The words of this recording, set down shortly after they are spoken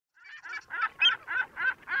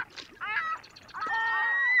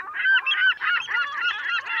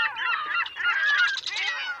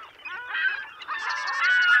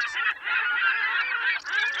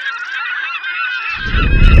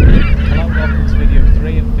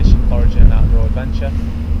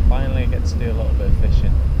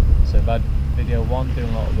1, doing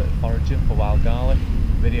a little bit of foraging for wild garlic.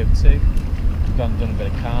 Video 2, we've gone and done a bit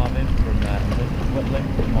of carving from whittling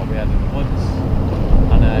from what we had in the woods.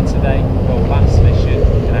 And today we'll go bass fishing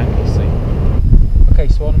in Anglesey. Okay,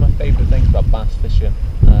 so one of my favourite things about bass fishing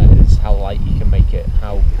is how light you can make it,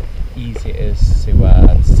 how easy it is to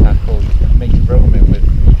tackle. You can make roaming with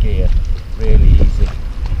your gear really easy.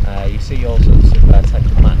 You see all sorts of types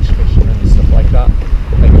of match fishing and stuff like that.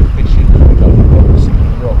 They go fishing and they've got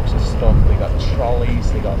rocks of stuff, they got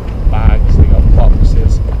trolleys, they got bags, they got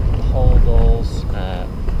boxes, holdalls,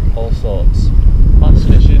 all sorts. Bass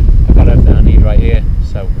fishing, I've got everything I need right here,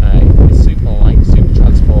 so it's super light, super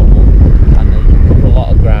transportable, and you can cover a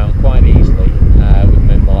lot of ground quite easily with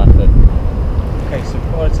minimal effort. Okay, so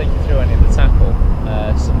before I take you through any of the tackle,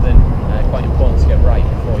 something quite important to get right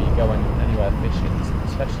before you go anywhere fishing,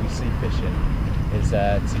 especially sea fishing, is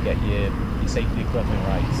to get your safety equipment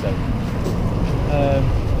right. So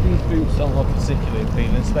these boots don't look particularly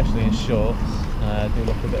appealing, especially in shorts. Do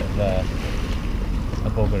look a bit of a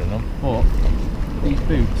bugger in them, but these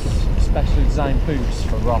boots, specially designed boots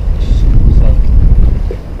for rocks. So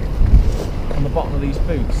on the bottom of these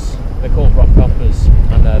boots, they're called rock hoppers,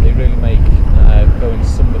 and they really make going to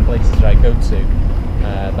some of the places that I go to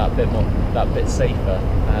that bit safer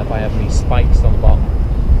by having these spikes on the bottom.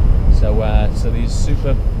 So these are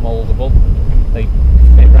super mouldable. They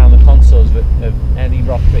fit around the contours of any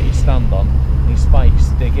rock that you stand on. These spikes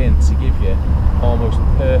dig in to give you almost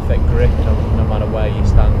perfect grip no matter where you're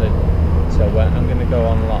standing. So I'm going to go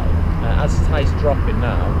on a lot. As the tide's dropping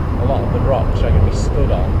now, a lot of the rocks I'm going to be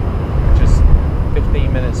stood on just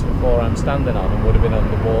 15 minutes before I'm standing on them would have been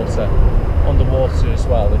underwater. Underwater as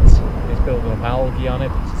well, it's building up algae on it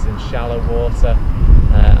because it's in shallow water.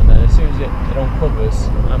 And then as soon as it uncovers,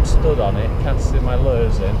 I'm stood on it, casting my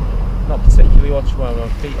lures in, not particularly watching where my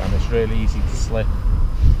feet on. It's really easy to slip.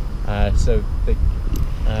 So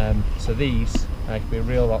these can be a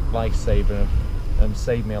real lifesaver and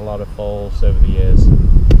saved me a lot of falls over the years.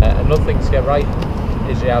 Another thing to get right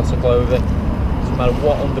is your outer clothing. Doesn't matter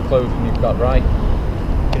what underclothing you've got right,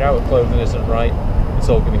 if your outer clothing isn't right, it's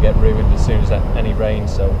all going to get ruined as soon as any rain.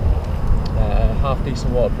 So half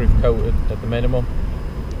decent waterproof coat at the minimum.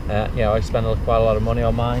 I spend quite a lot of money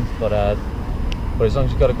on mine, but as long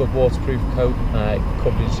as you've got a good waterproof coat, it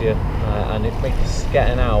covers you and it makes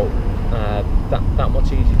getting out that much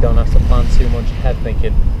easier. You don't have to plan too much ahead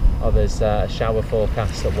thinking, oh, there's a shower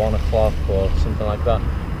forecast at 1 o'clock or something like that.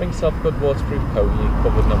 Bring yourself a good waterproof coat and you're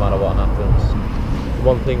covered no matter what happens.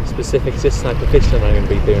 One thing specific to this type of fishing I'm going to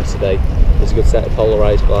be doing today is a good set of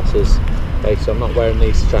polarised glasses. Okay, so I'm not wearing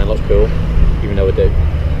these to try and look cool, even though I do.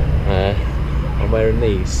 I'm wearing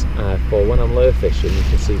these for when I'm lure fishing. You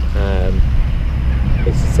can see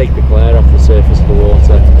it's to take the glare off the surface of the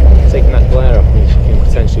water. Taking that glare off means you can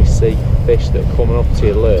potentially see fish that are coming up to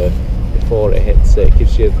your lure before it hits it. It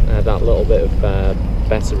gives you that little bit of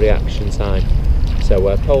better reaction time.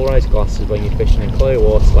 So polarised glasses when you're fishing in clear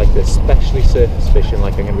water like this, especially surface fishing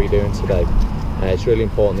like I'm going to be doing today. It's really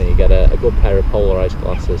important that you get a good pair of polarised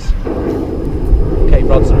glasses. Okay,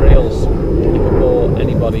 rods and reels. You can bore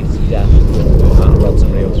anybody to death with the amount of rods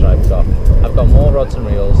and reels that I've got. I've got more rods and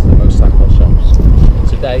reels than most tackle shops.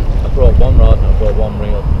 Today I brought one rod and I brought one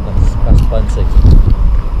reel. That's plenty.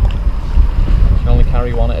 You can only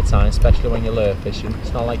carry one at a time, especially when you're lure fishing.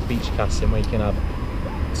 It's not like beach casting where you can have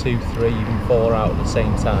 2, 3, even 4 out at the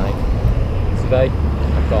same time. Today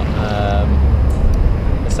I've got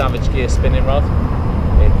a Savage Gear spinning rod.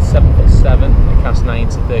 It's 7'7", it casts 9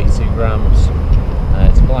 to 32 grams.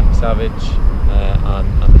 It's a black Savage,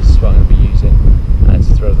 and this is what I'm going to be using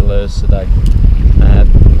to throw the lures today.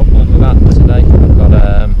 Coupled with that today, I've got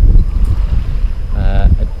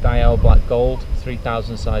a Dial Black Gold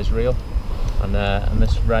 3000 size reel, and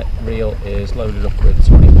this reel is loaded up with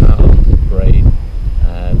 20-pound braid.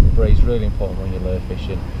 Braid is really important when you're lure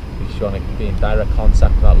fishing because you want to be in direct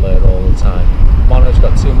contact with that lure all the time. Mono's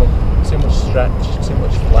got too much stretch, too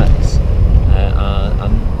much flex,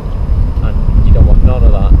 and you don't want none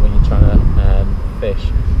of that when you're trying to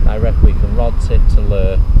fish directly from rod tip to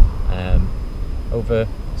lure. Over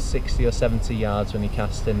 60 or 70 yards when you're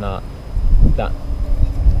casting that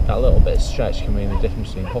little bit of stretch can mean the difference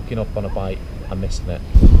between hooking up on a bite and missing it.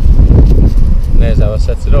 And there's how I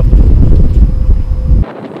set it up.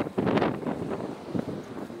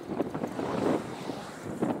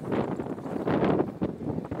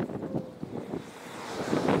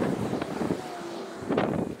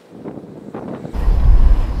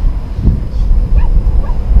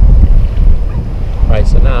 Right,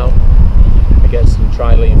 so now I get some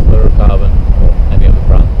trilene fluorocarbon or any other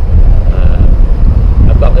brand.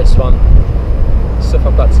 I've got this one. The stuff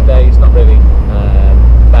I've got today is not really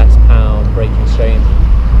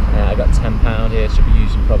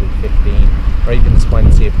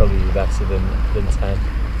than 10.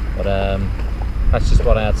 But that's just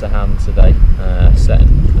what I had to hand today, setting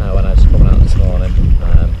when I was coming out this morning.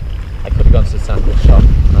 I could have gone to the tackle shop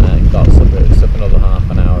and got some, but it took another half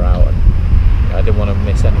an hour out, and I didn't want to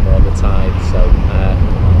miss any more of the tide. So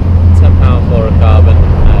 £10 fluorocarbon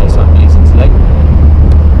is what I'm using today.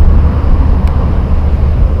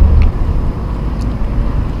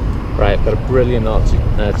 Right, I've got a brilliant knot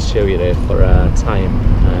to show you there for tying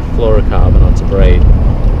fluorocarbon onto braid,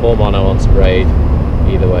 or mono onto braid,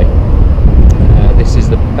 either way. This is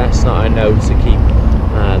the best knot I know to keep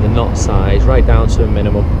the knot size right down to a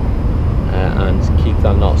minimum and keep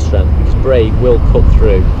that knot strength, because braid will cut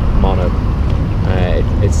through mono.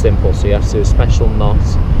 It's simple, so you have to do a special knot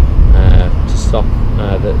to stop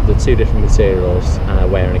the two different materials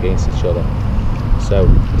wearing against each other. So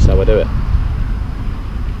I do it.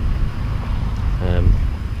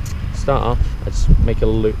 Start off, I just make a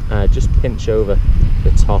loop, just pinch over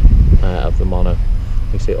the top of the mono.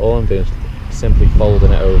 You see, all I'm doing is simply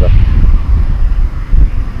folding it over.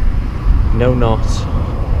 No knot,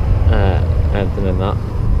 anything in that.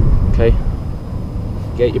 Okay,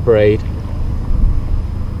 get your braid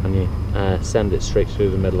and you send it straight through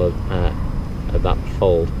the middle of that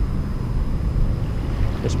fold.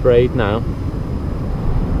 This braid now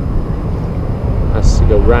has to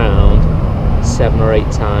go round 7 or 8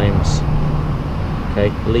 times,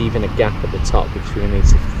 okay, leaving a gap at the top which we need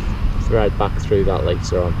to thread back through that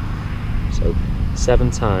later on. So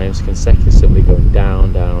 7 times consecutively going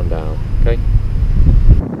down, down, down, okay?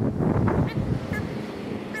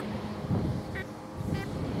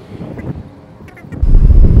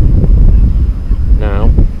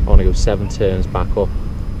 Now I want to go 7 turns back up,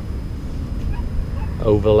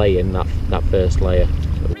 overlaying that first layer.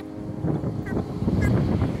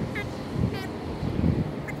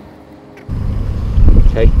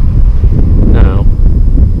 Okay, now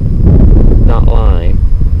that line,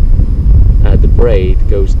 the braid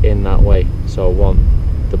goes in that way, so I want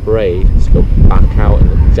the braid to go back out in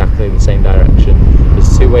exactly the same direction.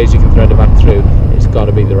 There's 2 ways you can thread it back through, it's got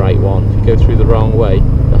to be the right one. If you go through the wrong way,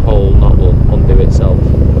 the whole knot will undo itself.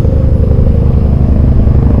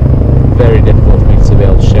 Very difficult for me to be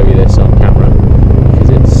able to show you this on camera because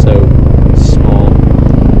it's so small.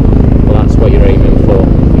 Well, that's what you're aiming for,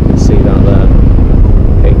 you can see that there.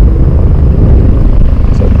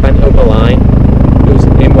 Bent over line, goes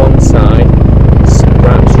in one side,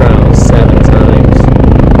 wraps round 7 times.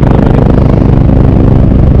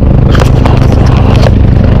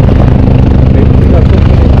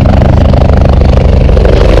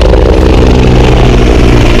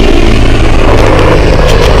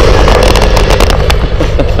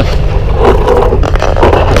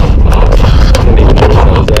 Didn't even notice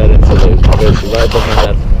I was there until it was virtually right above my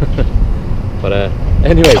head. But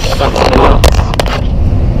anyway, back to the knots.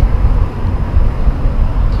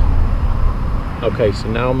 Okay, so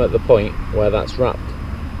now I'm at the point where that's wrapped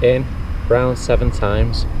in, round 7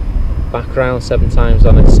 times, back round 7 times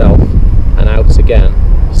on itself, and out again,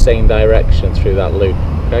 same direction through that loop,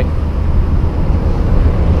 okay?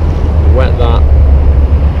 Wet that,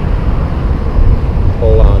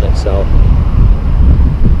 pull that on itself.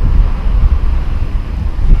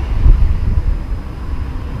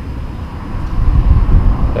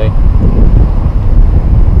 Okay?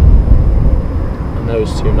 And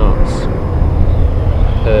those 2 knots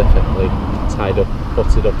perfectly tied up,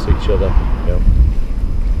 butted up to each other, you know,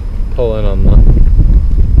 pulling on that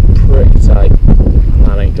pretty tight, and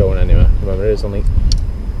that ain't going anywhere. Remember, it is only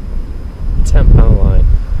 £10 line,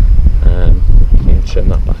 you can trim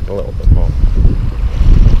that back a little bit more.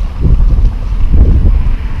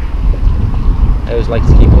 I always like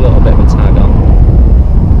to keep a little bit of a tag on,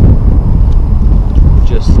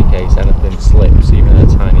 just in case anything slips, even a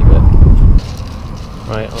tiny bit.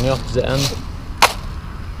 Right, on the opposite end,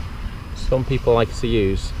 some people like to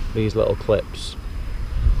use these little clips.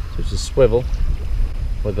 So it's a swivel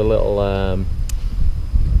with a little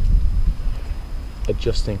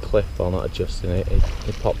adjusting clip, or not adjusting it,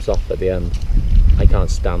 it pops off at the end. I can't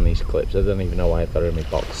stand these clips, I don't even know why I've got it in my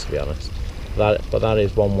box, to be honest. But that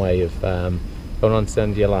is one way of going on to the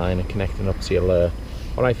end of your line and connecting up to your lure.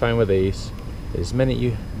 What I find with these is the minute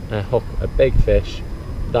you hook a big fish,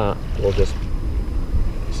 that will just,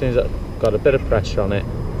 as soon as I've got a bit of pressure on it,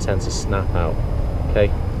 tend to snap out. Okay,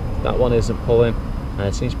 that one isn't pulling,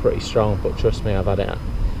 it seems pretty strong, but trust me, I've had it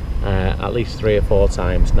at least 3 or 4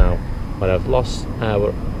 times now where I've lost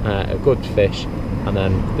a good fish, and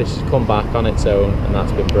then this has come back on its own and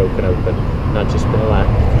that's been broken open and I've just been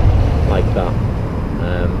left like that.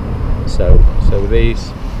 So with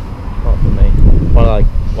these, not for me,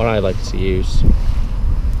 what I like to use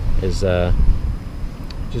is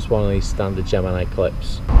just one of these standard Gemini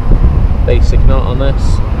clips. Basic knot on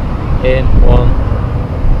this, in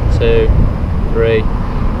 1, 2, 3,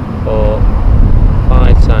 4,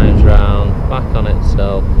 5 times round, back on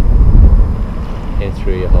itself, in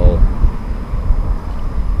through your hole.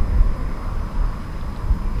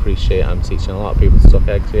 Appreciate I'm teaching a lot of people to suck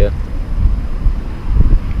eggs here.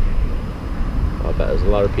 I bet there's a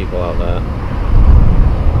lot of people out there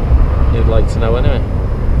who'd like to know anyway.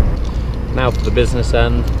 Now for the business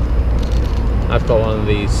end, I've got one of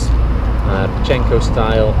these Pachenko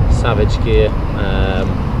style Savage gear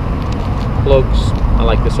plugs. I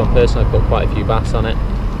like this one personally. I've got quite a few bass on it.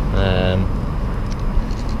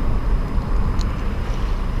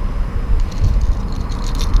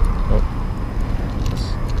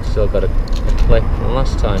 Still got a clip from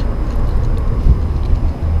last time.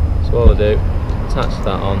 So all I do, attach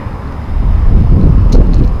that on.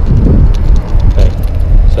 Okay,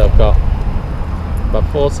 so I've got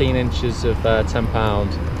about 14 inches of 10 pound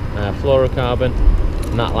fluorocarbon,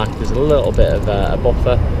 and that act as a little bit of a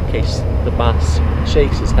buffer in case the bass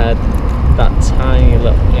shakes his head. That tiny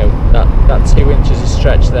little, that 2 inches of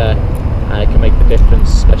stretch there can make the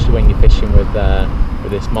difference, especially when you're fishing with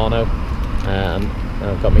this mono. And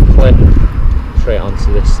I've got my clip straight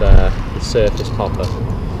onto this surface popper.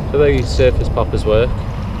 So the way these surface poppers work,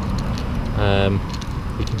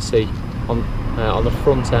 you can see on the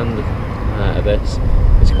front end of this,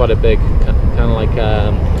 it's quite a big kind of like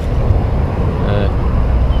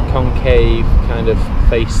concave kind of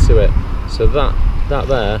face to it. So that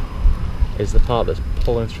there is the part that's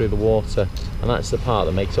pulling through the water, and that's the part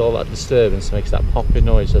that makes all that disturbance, makes that popping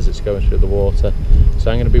noise as it's going through the water. So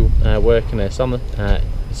I'm going to be working this on the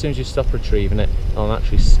as soon as you stop retrieving it, I'll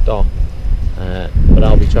actually stop, but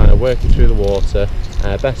I'll be trying to work it through the water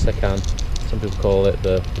best I can. Some people call it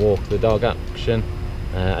the walk the dog action.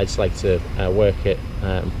 I just like to work it,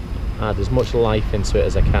 add as much life into it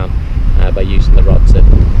as I can by using the rod tip.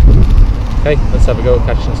 Okay, let's have a go at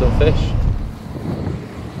catching some fish.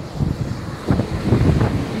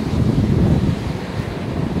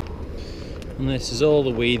 And this is all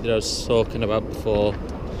the weed that I was talking about before,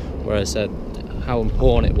 where I said how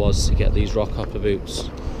important it was to get these rock hopper boots.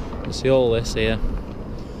 You see all this here,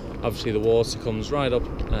 obviously the water comes right up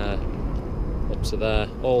to there.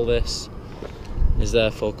 All this is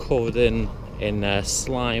therefore covered in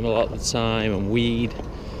slime a lot of the time and weed.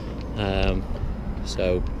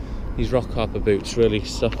 So these rock hopper boots really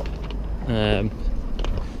stop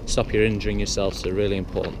you injuring yourself, so they're really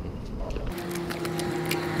important.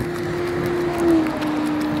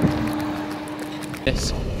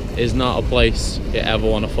 This is not a place you ever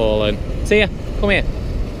want to fall in. See ya, come here.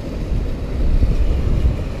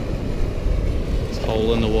 It's a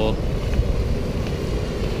hole in the wall.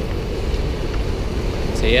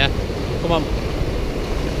 See ya, come on.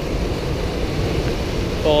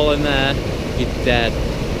 Fall in there, you're dead.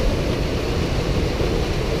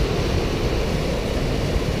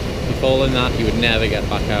 If you fall in that, you would never get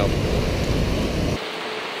back out.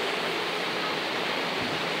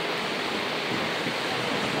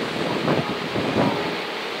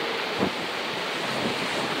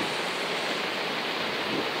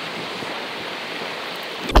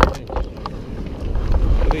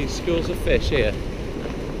 These schools of fish here,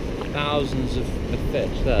 thousands of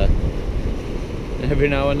fish there, and every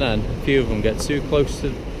now and then a few of them get too close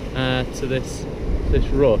to this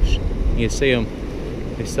rush, and you see them,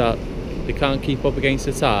 they can't keep up against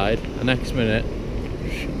the tide, the next minute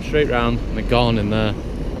straight round and they're gone in there.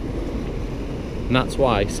 And that's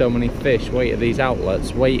why so many fish wait at these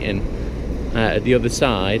outlets, waiting at the other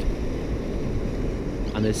side,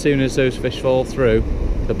 and as soon as those fish fall through,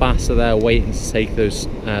 the bass are there waiting to take those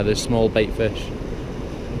small bait fish.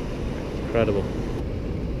 Incredible.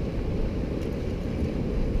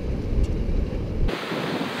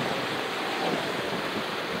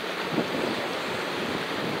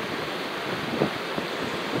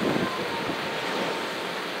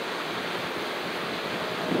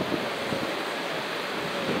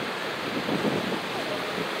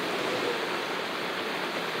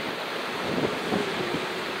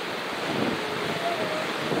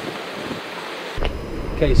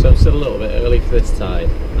 Okay, so I'm still a little bit early for this tide.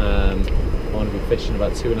 I want to be fishing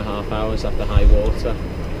about 2.5 hours after high water,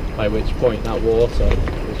 by which point that water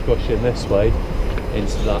is gushing this way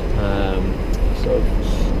into that sort of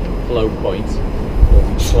flow point.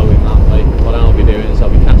 We'll be flowing that way. What I'll be doing is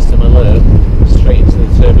I'll be casting my lure straight into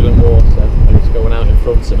the turbulent water and it's going out in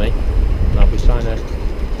front of me, and I'll be trying to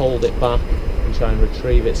hold it back and try and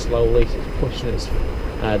retrieve it slowly, so it's pushing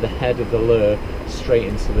the head of the lure straight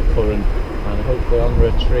into the current. And hopefully on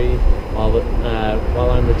retrieve, while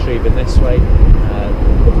I'm retrieving this way,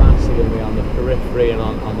 The bass are going to be on the periphery and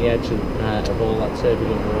on the edge of all that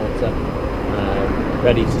turbulent water,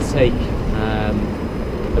 ready to take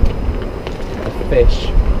a fish.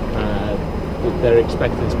 They're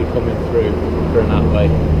expected to be coming through that way.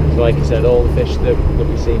 So like I said, all the fish that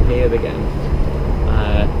we've seen here, they're getting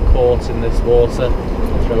caught in this water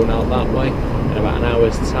and thrown out that way. In about an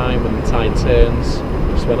hour's time, when the tide turns,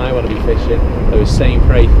 which is when I want to be fishing, those same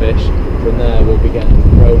prey fish from there will be getting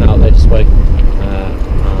thrown out this way.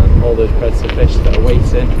 And all those predator fish that are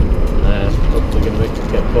waiting, hopefully going to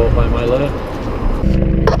get caught by my lure.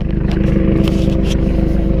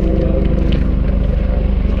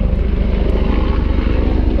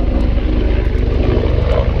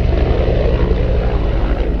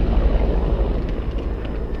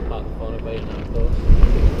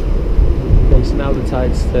 Now the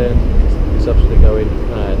tide's turned, it's obviously going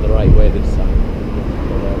the right way this time.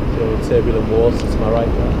 So the turbulent water to my right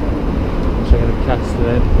there, which I'm going to be casting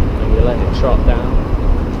in, and we're letting it trot down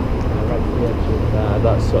right to the edge of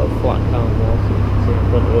that sort of flat calm water you can see in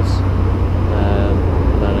front of us, and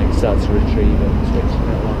then I can start to retrieve it and switching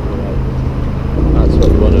it along the way. That's what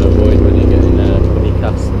you want to avoid when you're getting when you're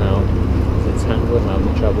casting out, is it's tangling around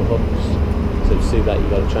the treble hooks. So to do that, you've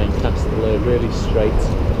got to try and cast the lure really straight.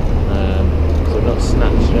 So not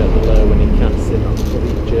snatching at the lure when you're casting, not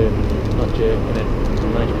jerking it. It's a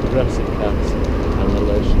nice progressive cast, and the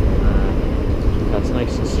lure should cast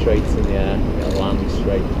nice and straight in the air, it'll land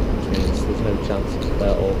straight, which means there's no chance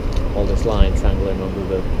of all this line tangling under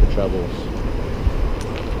the trebles.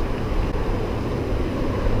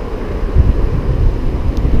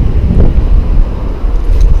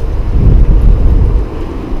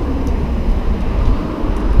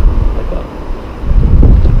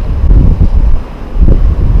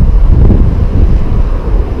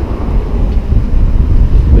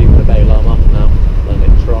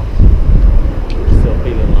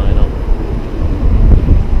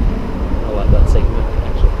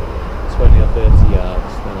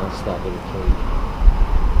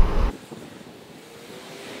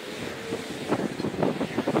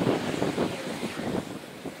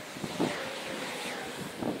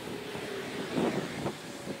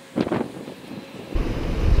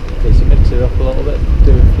 It up a little bit,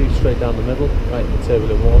 do a few straight down the middle, right in the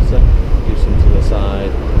turbulent water, do some to the side,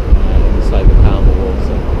 inside the calmer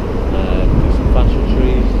water, do some fast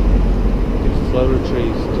retrieves, do some slow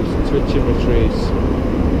retrieves, do some twitching retrieves,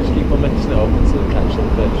 just keep on mixing it up until you catch some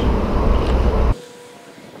fish.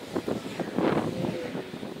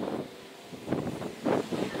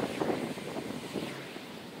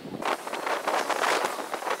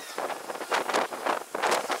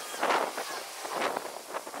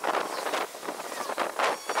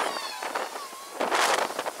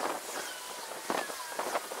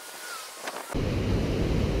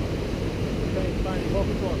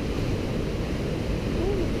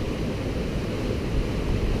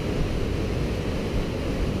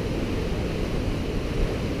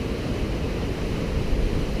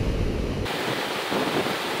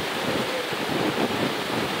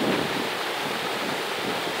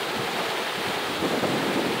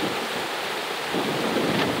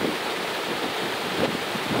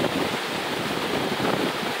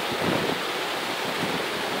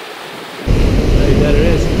 There it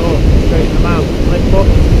is, straighten them out, lip hook,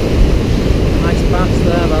 nice bass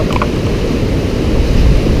there, about 2.5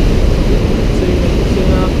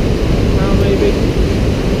 now maybe.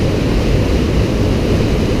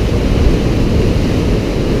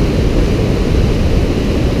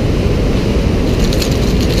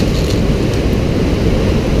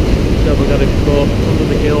 So we've got him caught under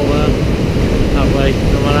the gill there, that way,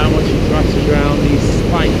 no matter how much he thrashes around, these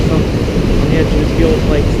spikes on the edge of his gill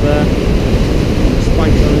plates there.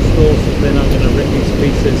 Spikes on his dorsal, they're not going to rip me to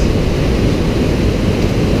pieces.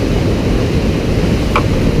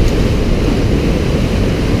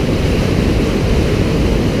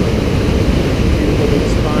 Beautiful big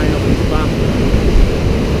spine up his back.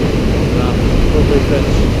 Lovely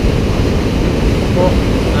fish. But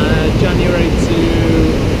January to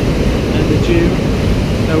end of June,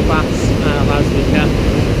 no bass allowed to be kept.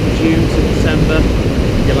 June to December,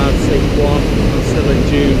 you're allowed to take one. I'm still in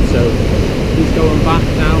June, so he's going back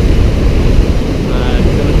now.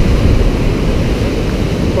 Gonna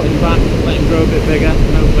put him back, let him grow a bit bigger,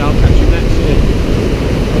 and hopefully I'll catch him next year.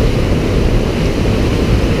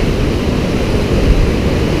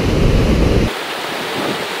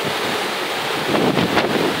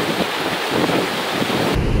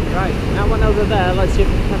 Right, now when over there, let's see if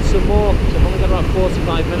we can catch some more. So I've only got about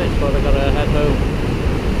 45 minutes before I've got to head home.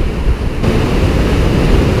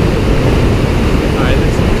 Alright,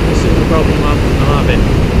 this single problem I'm having.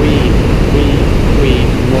 Weed,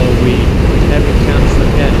 more weed. Every chance I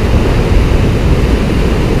get.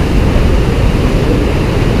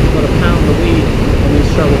 I've got a pound of weed on these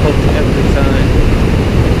travel hooks every time.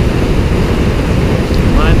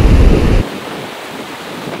 Mine.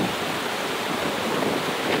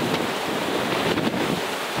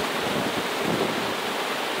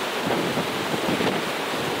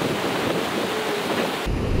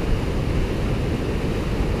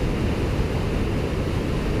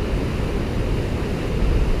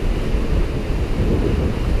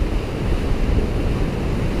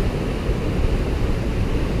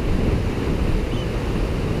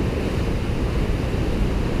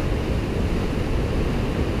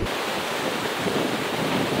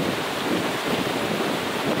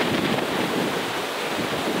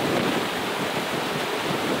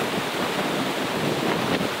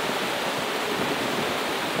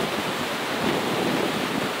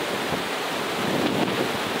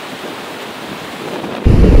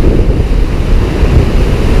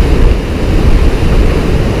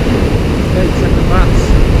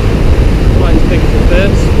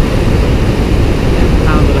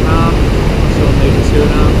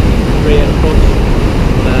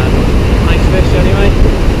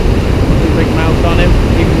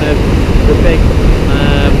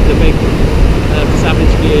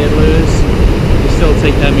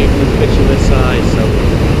 Take them even with fish of this size, so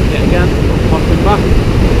yet again, popping back.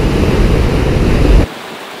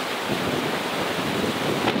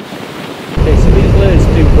 Okay, so these lures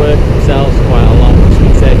do work themselves quite a lot, which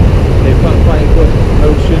means that they've got quite a good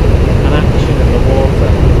motion and action in the water.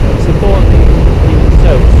 It's important even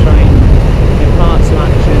so to try and impart some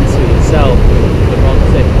action to yourself with one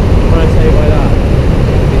tip. What I say by that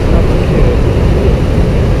is not secure.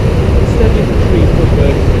 Instead of treat the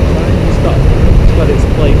bird, it's got its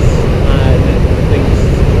place and things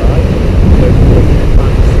to try. So bringing it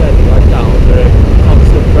back steady like that under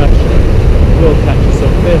constant pressure will catch you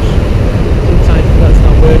some fish. Sometimes if that's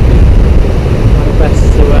not working, it's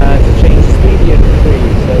best to change the speed you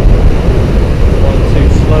increase. So 1,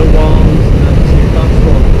 2 slow ones and 2 fast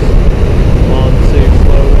ones. 1, 2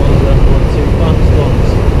 slow ones and 1, 2 fast ones.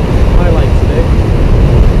 What I like to do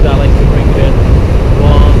is I like to bring it in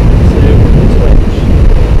 1, 2 switch.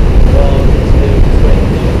 1, 2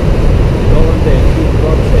 switch. All I'm doing is keep the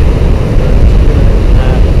rods in.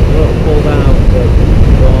 I'm just going to pull down. So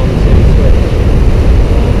 1, 2 switch.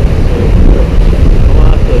 1, 2 switch.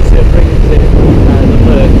 Marvelous. It brings it the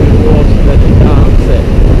lure through the water, then it darts it.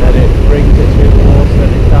 Then it brings it through the water,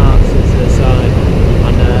 then it darts it to the side.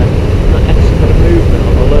 And that extra bit of movement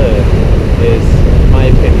on the lure is, in my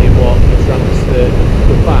opinion, what attracts the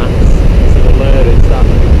bass to the lure. Is that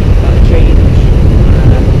change.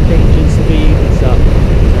 Changing speed and stuff,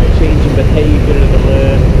 changing behaviour of the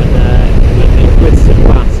lure, and with some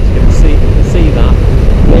bass you can see that,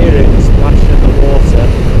 hear it splashing in the water,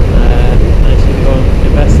 and it's going to go and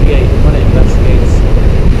investigate. When it investigates,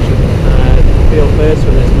 it should feel first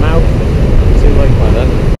with its mouth, too late by then.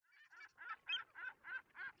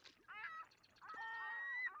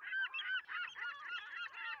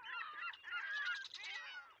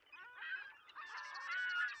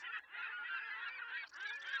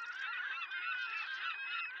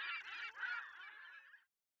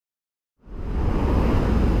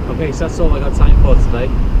 Okay, so that's all I got time for today.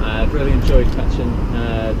 I've really enjoyed catching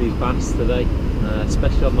these bass today,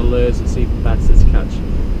 especially on the lures. It's even better to catch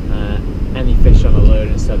any fish on a lure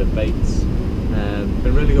instead of baits.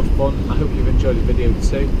 Been really good fun. I hope you've enjoyed the video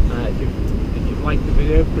too. If you've liked the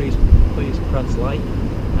video, please press like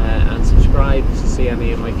and subscribe to see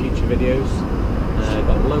any of my future videos.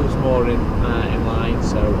 Got loads more in line,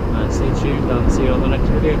 so stay tuned and see you on the next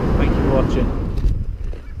video. Thank you for watching.